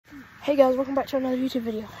Hey guys, welcome back to another YouTube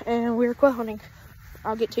video, and we're quail hunting.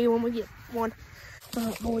 I'll get to you when we get one.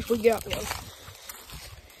 Alright boys, we got one.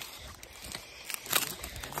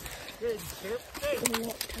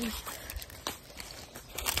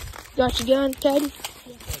 Got your gun, Caden?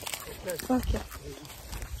 Yeah. Okay.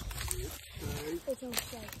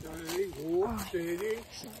 Right.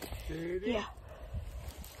 Yeah.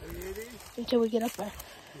 Until we get up there.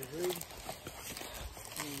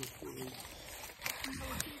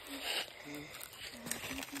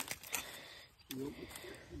 You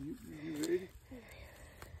ready?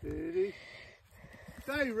 Ready?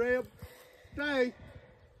 Stay, Reb. Stay.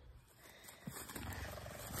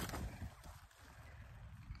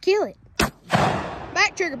 Kill it.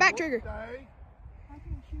 Back trigger, back trigger. Stay.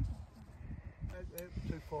 That's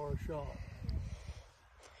too far a shot.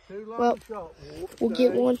 Too long a shot. We'll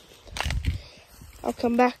get one. I'll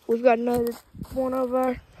come back. We've got another one over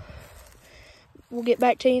there. We'll get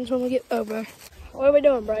back to you when we get over there. What are we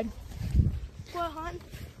doing, Brad? Quail hunting.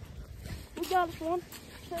 We got us one,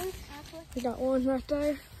 two, actually. We got one right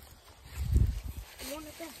there. One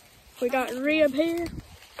right there. We got rib here,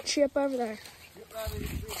 chip over there. Get right in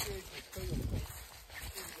here.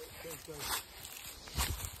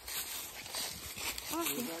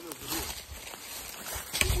 Awesome.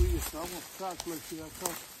 I want to try to let you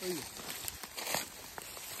across the field.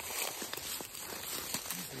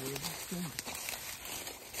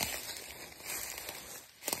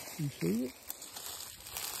 You see it?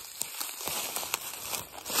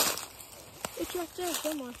 It's right there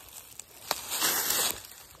somewhere.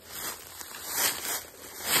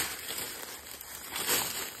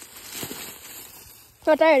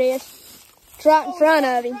 Right there it is. It's right in front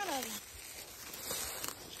of him.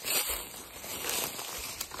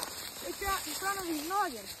 It's right in front of his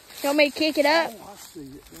noggin. You want me to kick it up? Oh, I see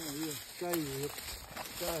it now, yeah. Stay, Rip.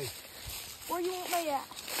 Stay. Where you want me at?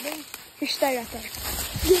 Me? Just stay right there.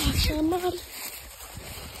 Yeah, somebody.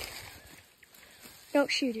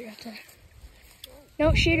 Don't shoot it right there.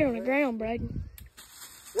 Don't shoot it on the ground, Braden.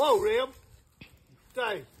 Whoa, Rib.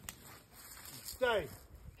 Stay. Stay.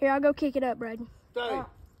 Here, I'll go kick it up, Braden. Stay.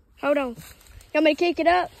 Hold on. You want me to kick it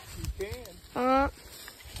up? You can.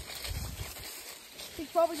 He's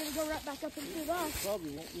probably going to go right back up into that.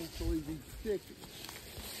 Probably won't want to leave these chickens.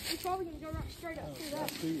 He's probably going to go right straight up through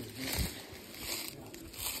that.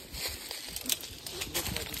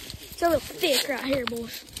 It's a little thick right here,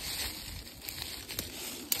 boys.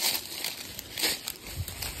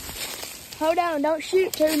 Hold on, don't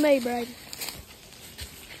shoot to me, Braden.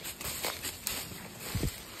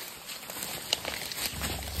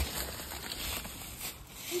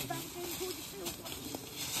 He's back in towards the field.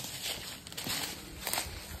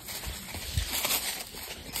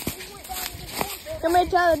 He went down in the field. Want me to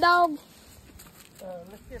tell the dog?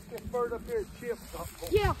 Let's get this bird up here and chip something.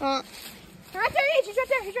 Yeah. Right there he is. He's right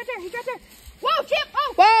there. He's right there. He's right there. Whoa, Chip.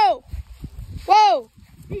 Oh. Whoa! Whoa!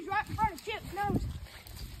 He's right in front of Chip's nose.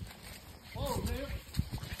 Whoa, Rib.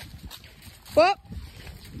 Whoop!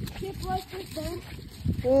 Chip like this down.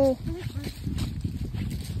 Whoa.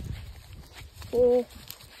 Whoa.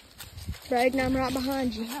 Braden, I'm right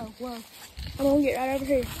behind you. Oh, whoa. I'm gonna get right over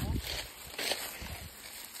here.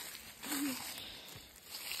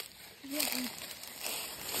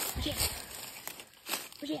 Chip.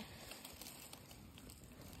 Where's he at?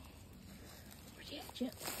 Where's he at,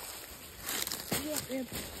 Chip? Where's he at, Rib?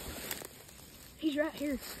 He's right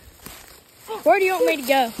here. Where do you want me to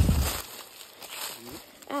go?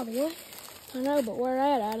 Out of the way? I know, but where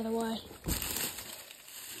at out of the way?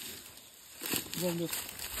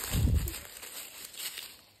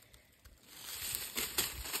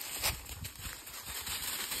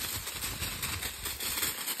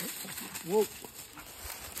 Whoa.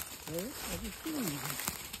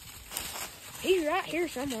 He's right here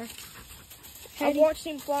somewhere. I watched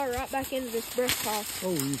him fly right back into this brush pile.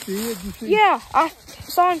 Oh, you see it? You see? Yeah, I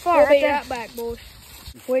saw him fly We'll right be there. right back, boys.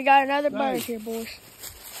 We got another bird Nice. here, boys.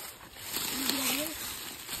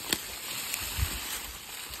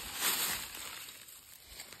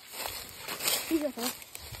 He's right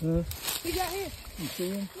there. He's right here. You see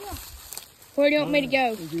him? Yeah. Where do you want me to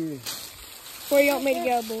go? It is. Where do you want me to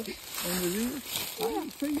go, boys? And it is? I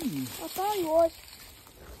ain't seen you. I thought he was.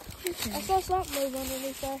 I saw something move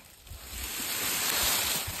underneath there.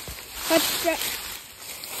 That's that.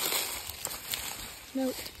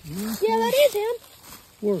 Nope. Yeah, that is him.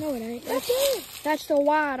 Where? No, it ain't. That's him. That's the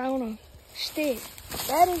white on a stick.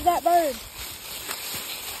 That is that bird.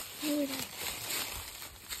 No, it ain't.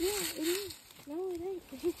 Yeah, it is. No, it ain't.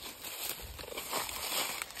 It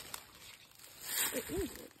is.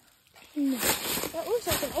 No. That looks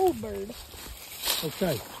like an old bird.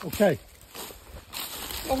 Okay, okay.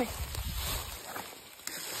 Okay.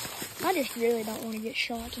 I just really don't want to get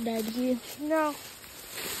shot today, do you? No.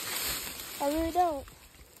 I really don't.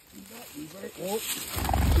 You got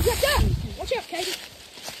that! Watch out, Katie.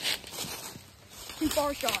 Too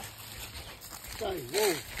far shot. Hey,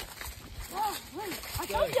 whoa. Oh, wait. I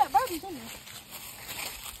told you that bird was in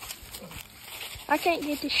there. I can't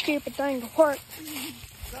get this stupid thing to work.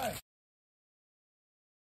 Hey.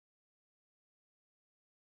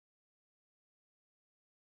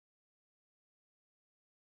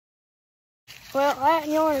 Well, that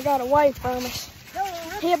yonder got away from us.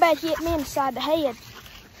 He about hit me inside the head.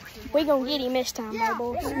 We gonna get him this time, though,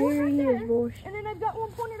 boys. Here he is, boys. And then they've got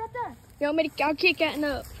one pointed right there. You want me to? I'll kick that one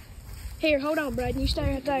up. Here, hold on, Braden. You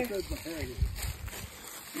stay right there.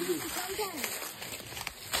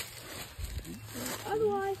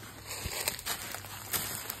 Otherwise,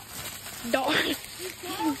 Darn. I'm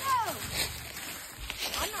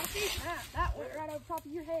not shooting that. That went right over top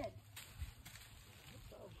of your head.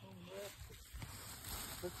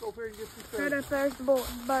 Let's go over here and get this Right up there's the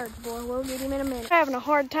birds, boy. We'll get him in a minute. Having a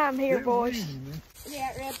hard time here, boys.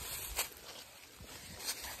 Yeah, Reb.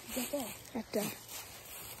 Get there. Right there.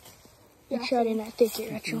 You shot in that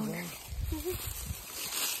thicket right yonder. What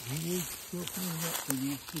do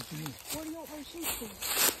you want me to shoot for?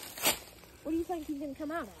 What do you think he's going to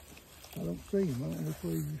come out at? I don't see him. I don't know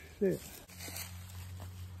where he sit.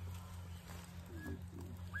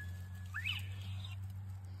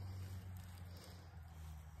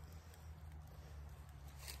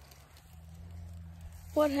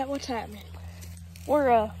 What's happening?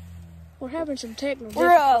 We're having some technical We're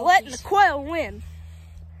difficulties. letting the quail win.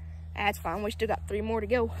 That's fine. We still got 3 more to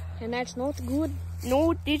go. And that's not good.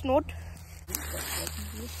 No, it is not.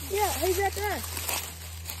 Yeah, he's right there. I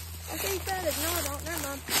think that is. No, I don't. Never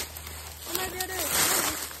mind. Oh, maybe it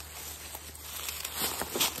is.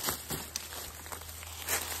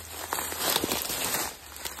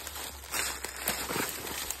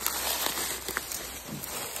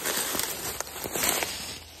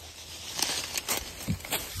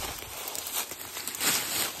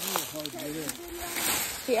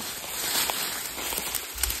 Yeah.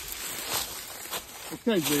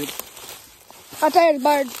 Okay, babe. Right there's a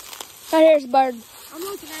bird. Right here's a bird. I'm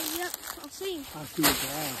looking at him. Yep, I see him. I see his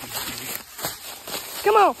eyes.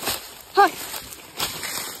 Come on. Hi.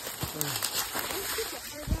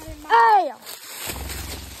 Hey.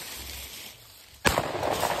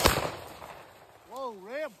 Whoa,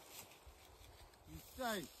 Reb. You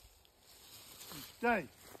stay. You stay.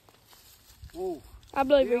 Whoa. I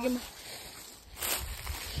believe we can.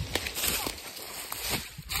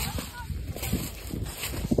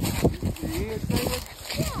 Okay,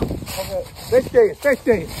 let's stay. Let's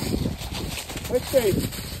stay. Let's stay.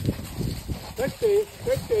 Let's stay.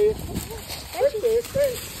 Let's stay. Let's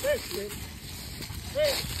stay. Let's stay.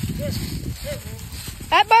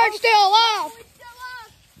 That bird's still alive.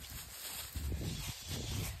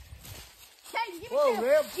 Katie, give me Whoa, shell.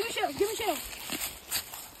 Reb. Give me shell. Give me shell.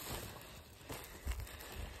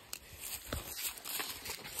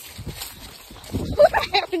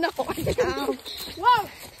 We're having a hard time. Whoa.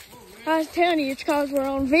 I was telling you, it's because we're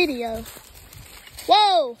on video.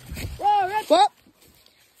 Whoa! Whoa, Reb. Whoop!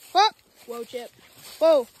 Whoop! Whoa, Chip.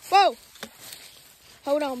 Whoa! Whoa!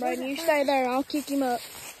 Hold on, Braden. You stay there. I'll kick him up.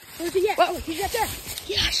 Where's he at? Whoa. Oh, he's right there.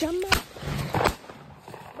 Yeah, shut up.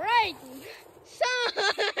 Braden! Son!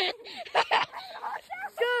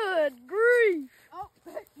 Good grief! Oh,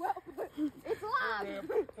 well, it's alive.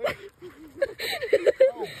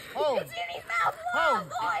 Home. It's in his mouth. Home.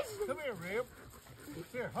 Alive, boys. Come here, Reb.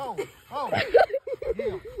 Here, home. Home.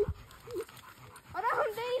 Yeah. Hold on,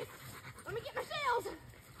 Dean. Let me get my shells.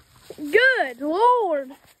 Good Lord!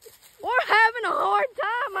 We're having a hard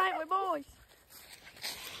time, ain't we, boys?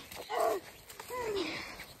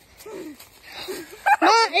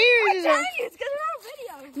 My ears are. It's because we're on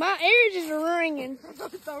video. My ears is ringing.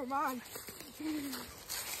 So are mine.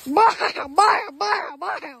 Bow, bow, bow,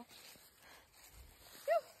 bow.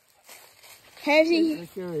 Has he?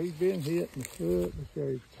 Look there, he's been hit in the foot. Look there,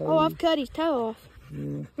 his toe. Oh, I've cut his toe off.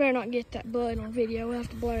 Yeah. Better not get that blood on video. We'll have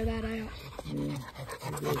to blur that out. Yeah.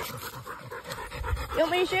 You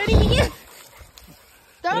want me to shoot him again?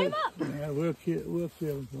 Throw him up. Yeah, we'll kill him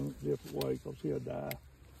from a different way because he'll die.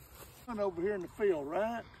 One over here in the field,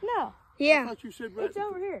 right? No, I Yeah. thought you said right. it's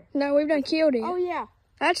over here. No, we've done killed it. Oh, yeah.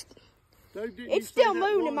 That's. Didn't you It's say still that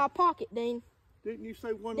moving in one- my pocket, Dean. Didn't you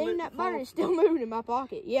say one? Dean, let that fall? bird is still moving in my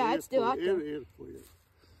pocket. Yeah, it's still out there. It'll quit.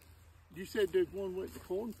 You said there's one went in the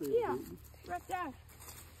cornfield. Yeah. Didn't you? Right there.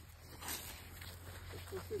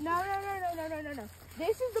 No.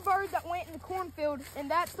 This is the bird that went in the cornfield, and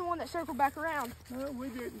that's the one that circled back around. No, we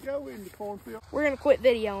didn't go in the cornfield. We're going to quit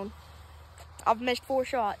videoing. I've missed 4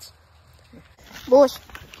 shots. Boys,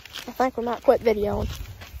 I think we might quit videoing.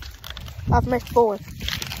 I've missed a bullet.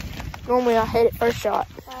 Normally I hit it first shot.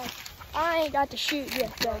 I ain't got to shoot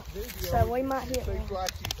yet though, so we might hit one.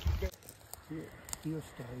 He'll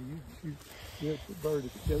stay. You shoot the bird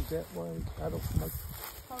if it goes that way. I don't make.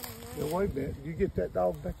 Yeah, wait a minute. You get that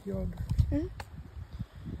dog back yonder? Mm-hmm.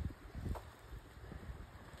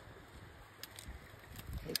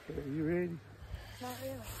 Okay, you ready? Not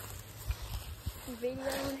really. You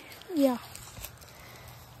videoing? Yeah.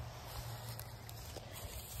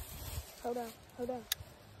 Hold on.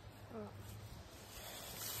 Oh.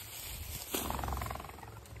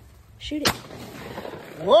 Shoot it.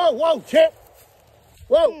 Whoa, Chip.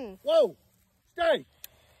 Whoa. Stay.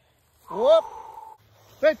 Whoop.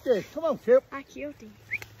 Right there. Come on, Chip. I killed him.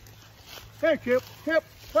 Here, Chip.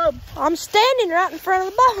 Come. I'm standing right in front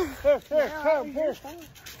of the boat. Here, come. Here.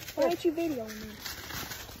 Why ain't you videoing me?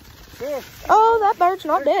 Here. Oh, that bird's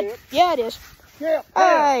not Here, dead. Chip. Yeah, it is. Chip.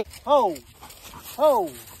 Hey. Ho.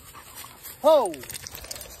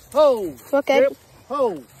 Okay. Chip.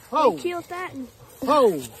 Ho. We killed that and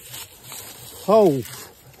Ho.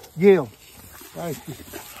 Yeah. Thank you.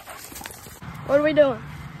 what are we doing?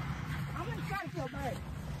 I'm gonna try to kill a bird.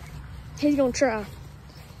 He's gonna try.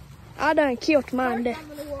 I done killed mine dead. I'm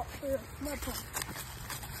gonna walk through a mud pond.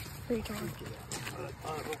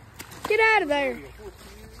 Get out of there.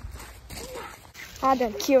 I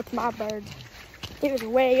done killed my bird. It was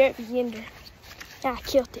way up yonder. I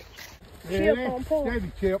killed it. Chip on point.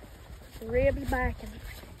 Daddy, Chip. Ribs back.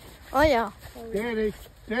 Oh yeah. Daddy.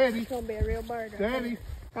 It's gonna be a real bird. Daddy.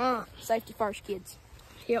 Safety first, kids.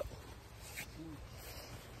 Yep.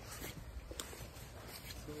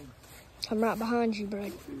 I'm right behind you, bro.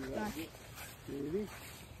 Daddy.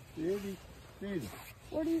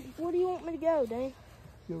 Where do you want me to go, Dan?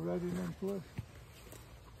 Go right in them flush.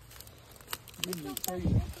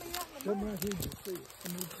 Come right here and see it.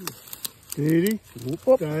 Come right here. Daddy. Whoop.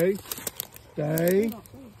 Stay.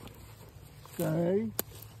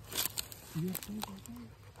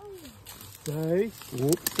 Stay.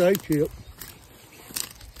 Whoop. Stay, Chip.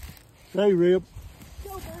 Stay, Rib.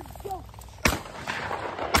 Go, bird, go.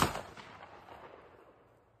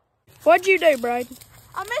 What'd you do, Braden?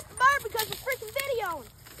 I missed the bird because of freaking videoing.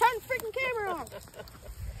 Turn the freaking camera on.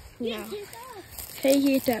 No.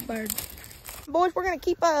 He hit that bird. Boys, we're gonna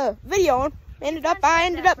keep videoing. I ended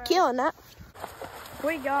up killing that.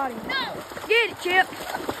 We got him. No. Get it, Chip.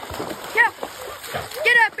 Chip.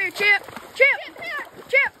 Get up here, Chip. Chip.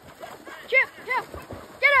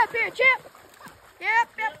 Get up here, Chip. Yep.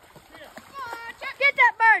 Get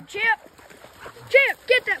that bird, Chip.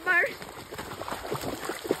 Get that bird.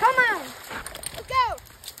 Come on. Let's go.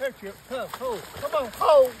 Here, Chip. Come on.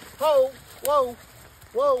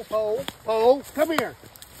 Whoa. Come here.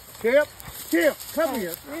 Chip, come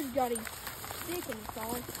here. Riz got his stick in his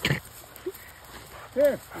arm.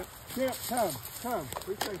 Here. Chip, come. I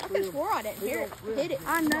could swore I didn't hear it. Hit it.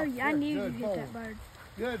 I know you. I knew you'd hit that bird.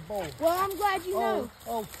 Good boy. Well, I'm glad you know.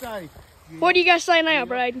 Oh, stay. What do you guys say now,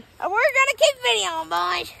 Braden? We're gonna keep videoing,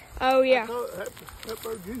 boys. Oh, yeah. That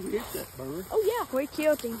bird, you hit that bird. Oh, yeah. We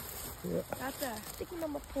killed him. Yeah. Right there. Stick him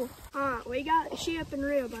on my pool. All right, we got the ship and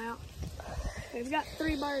rib out. We've got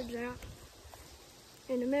 3 birds out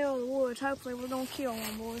in the middle of the woods. Hopefully we're gonna kill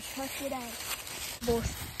one, boys. Let's get out.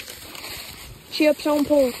 Boys. Chip's on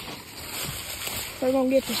point. We're gonna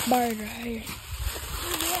get this bird right here.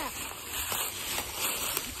 Yeah.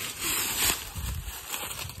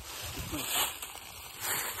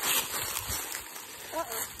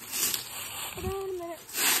 Hold on a minute.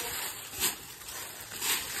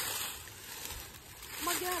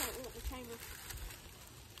 My God, I want the camera.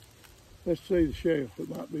 Let's see the shell. It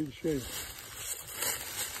might be the shell.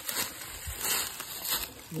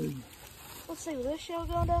 Let's see, will this shell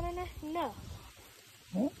go down in there? No.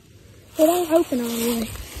 Huh? It ain't open all the way.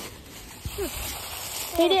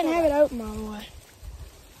 He didn't have it open all the way.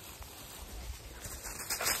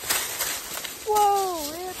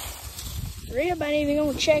 Whoa, Rib ain't even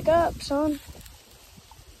gonna check up, son.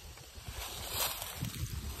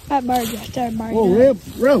 That bird right there, bird. Whoa, Rib,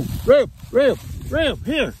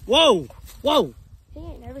 here. Whoa. He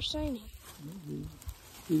ain't never seen him.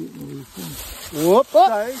 Whoop,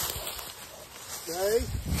 stay.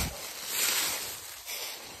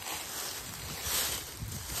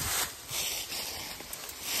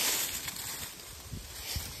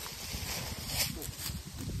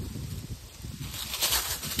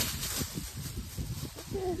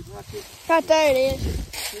 Right there it is.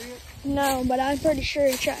 No, but I'm pretty sure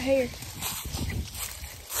it's right here.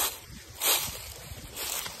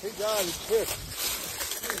 He got it.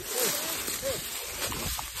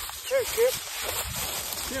 Here, Chip.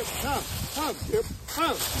 Chip, come, Chip,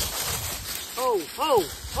 come. Oh, whoa.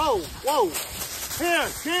 Here,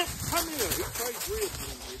 Chip, come here. He plays real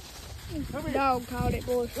good. Come here. Dog caught it,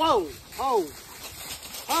 boys. Whoa.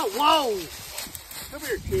 Come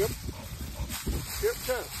here, Chip. Chip,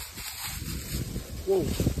 come. Whoa,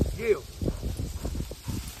 Gil.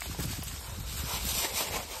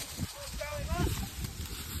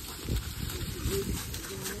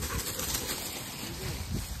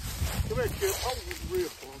 Come here, Chip. Hold this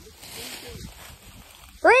rib for me.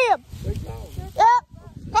 Rib! Big dog. Yep.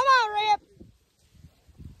 Come on, Rib.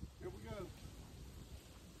 Here we go.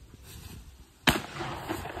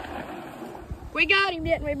 We got him,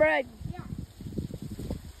 didn't we, Brad? Yeah.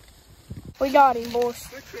 We got him, boys.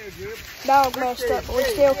 Dog messed up, but we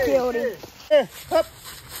still killed him. Up.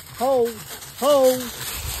 Hold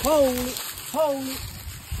it.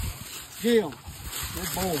 Gil. Good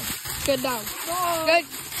boy. Good dog. Good.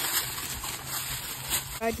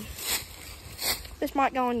 This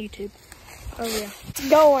might go on YouTube. Oh yeah.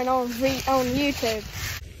 Going on YouTube.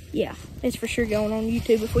 Yeah, it's for sure going on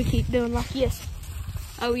YouTube if we keep doing like this.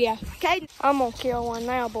 Oh yeah. Okay, I'm gonna kill one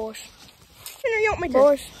now, boys. You want me to?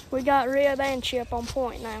 Boys, we got Rib and Chip on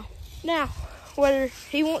point now. Now, whether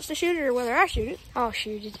he wants to shoot it or whether I shoot it, I'll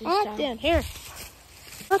shoot it this time. All right then, here.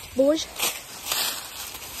 Up, boys.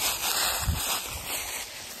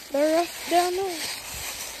 They're down there.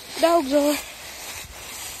 Dogs are.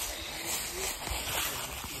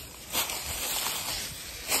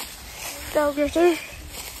 Dog right there.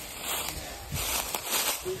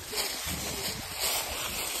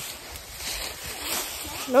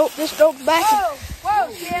 Nope, this dog's back. Whoa,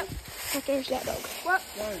 Chip. Right there's that dog. What?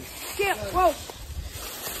 Chip, whoa.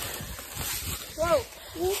 Whoa.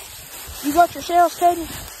 You got your shells, Caden?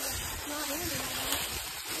 Not in it.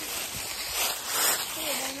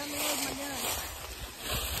 Here, then, let me load my gun.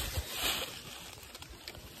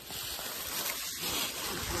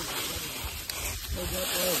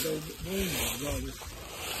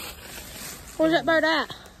 Where's that bird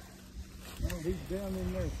at? Oh, he's down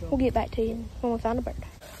in there. We'll get back to you when we find a bird.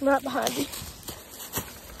 Right behind you.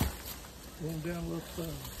 Going down a little further.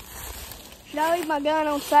 Should I leave my gun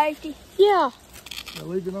on safety? Yeah. Now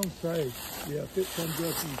leave it on safe. Yeah, if it comes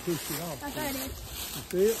up and you push it off. I thought it is. You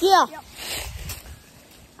see it? Yeah. Yep.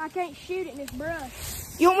 I can't shoot it in this brush.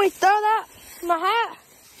 You want me to throw that in my hat?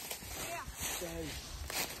 Safe.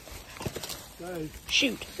 Safe.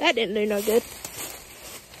 Shoot, that didn't do no good.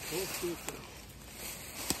 Don't shoot that.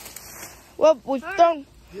 Well, we've thrown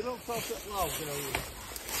You don't cross that log down here.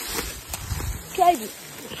 Caden.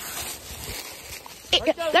 There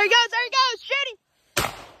he goes, shoot him!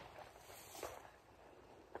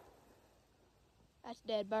 That's a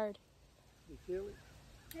dead bird. You kill it?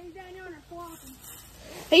 He's down there flopping.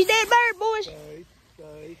 He's dead bird, boys.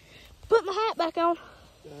 Safe. Put my hat back on.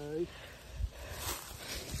 Safe.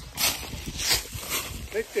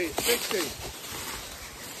 60.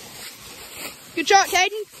 Good shot,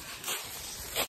 Caden.